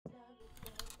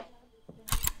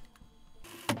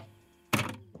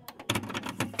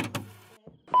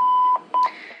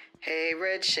Hey,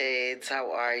 Red Shades,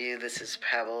 how are you? This is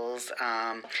Pebbles.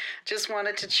 Just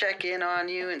wanted to check in on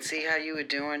you and see how you were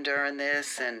doing during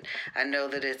this. And I know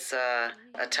that it's a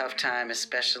tough time,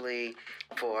 especially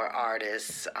for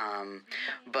artists.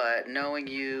 But knowing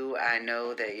you, I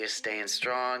know that you're staying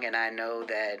strong, and I know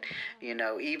that,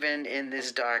 even in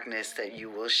this darkness, that you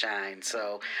will shine.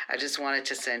 So I just wanted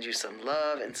to send you some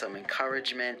love and some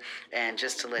encouragement, and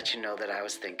just to let you know that I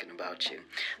was thinking about you.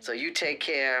 So you take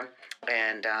care,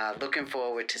 and looking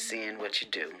forward to seeing what you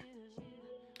do.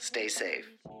 Stay safe.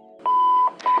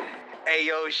 Hey,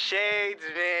 yo, Shades,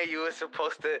 man, you were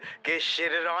supposed to get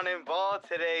shitted on in ball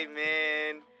today,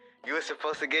 man. You were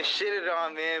supposed to get shitted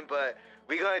on, man, but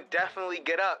we gonna definitely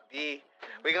get up, B.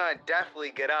 We gonna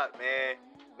definitely get up, man.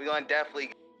 We gonna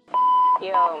definitely...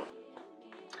 Yo,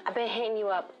 I've been hitting you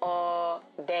up all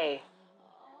day.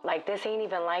 Like, this ain't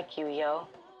even like you, yo.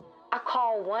 I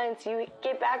call once, you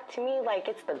get back to me like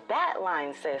it's the bat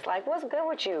line, sis. Like, what's good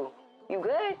with you? You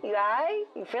good? You alright?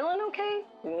 You feeling okay?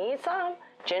 You need some?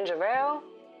 Ginger ale?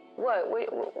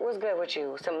 What's good with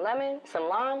you? Some lemon? Some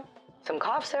lime? Some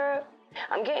cough syrup?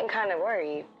 I'm getting kind of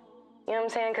worried. You know what I'm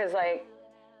saying? Because, like,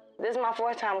 this is my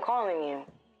fourth time calling you.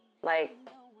 Like,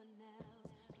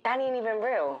 that ain't even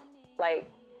real. Like,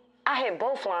 I hit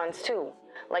both lines, too.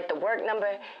 Like, the work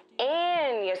number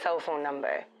and your cell phone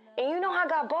number. And you know I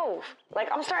got both. Like,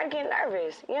 I'm starting to get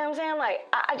nervous. You know what I'm saying? Like,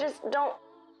 I just don't...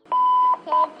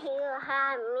 Hey, Tio,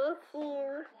 I miss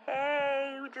you.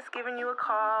 Hey, we're just giving you a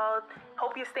call.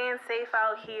 Hope you're staying safe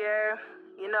out here,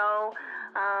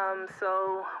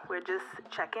 So we're just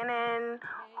checking in.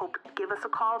 Hope you give us a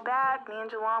call back. Me and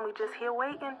Jalon, we just here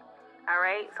waiting. All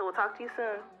right, so we'll talk to you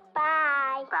soon.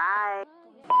 Bye. Bye.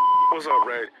 What's up,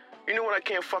 Red? You know what I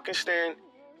can't fucking stand?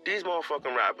 These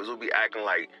motherfucking rappers will be acting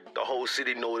like the whole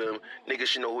city know them. Niggas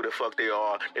should know who the fuck they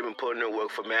are. They've been putting in work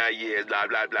for mad years, blah,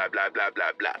 blah, blah, blah, blah,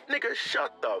 blah, blah. Nigga,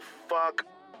 shut the fuck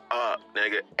up,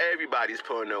 nigga. Everybody's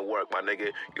putting in work, my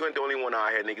nigga. You ain't the only one out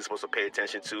here niggas supposed to pay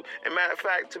attention to. And matter of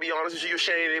fact, to be honest with you, your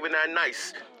shit ain't even that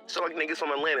nice. So like niggas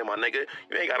from Atlanta, my nigga.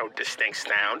 You ain't got no distinct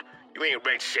sound. You ain't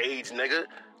Red Shades, nigga.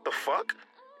 The fuck?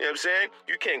 You know what I'm saying?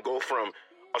 You can't go from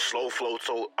a slow flow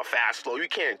to a fast flow. You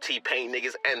can't T-pain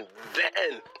niggas and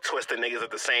then twist the niggas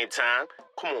at the same time.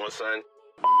 Come on, son.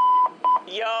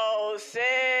 Yo,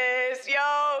 sis, yo,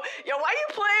 why you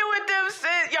playing with them,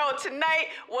 sis? Yo,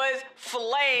 tonight was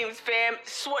flames, fam.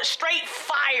 Straight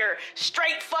fire,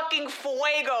 straight fucking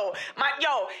fuego.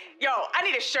 I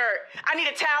need a shirt, I need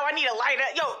a towel, I need a lighter.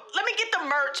 Yo, let me get the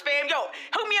merch, fam. Yo,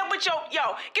 hook me up with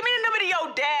give me the number to your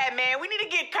dad, man. We need to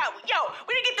get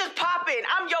we need to get this poppin'.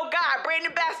 I'm your guy, brand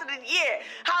ambassador of the year.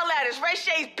 Holla at us, Red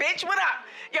Shades, bitch. What up?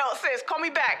 Yo, sis, call me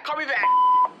back.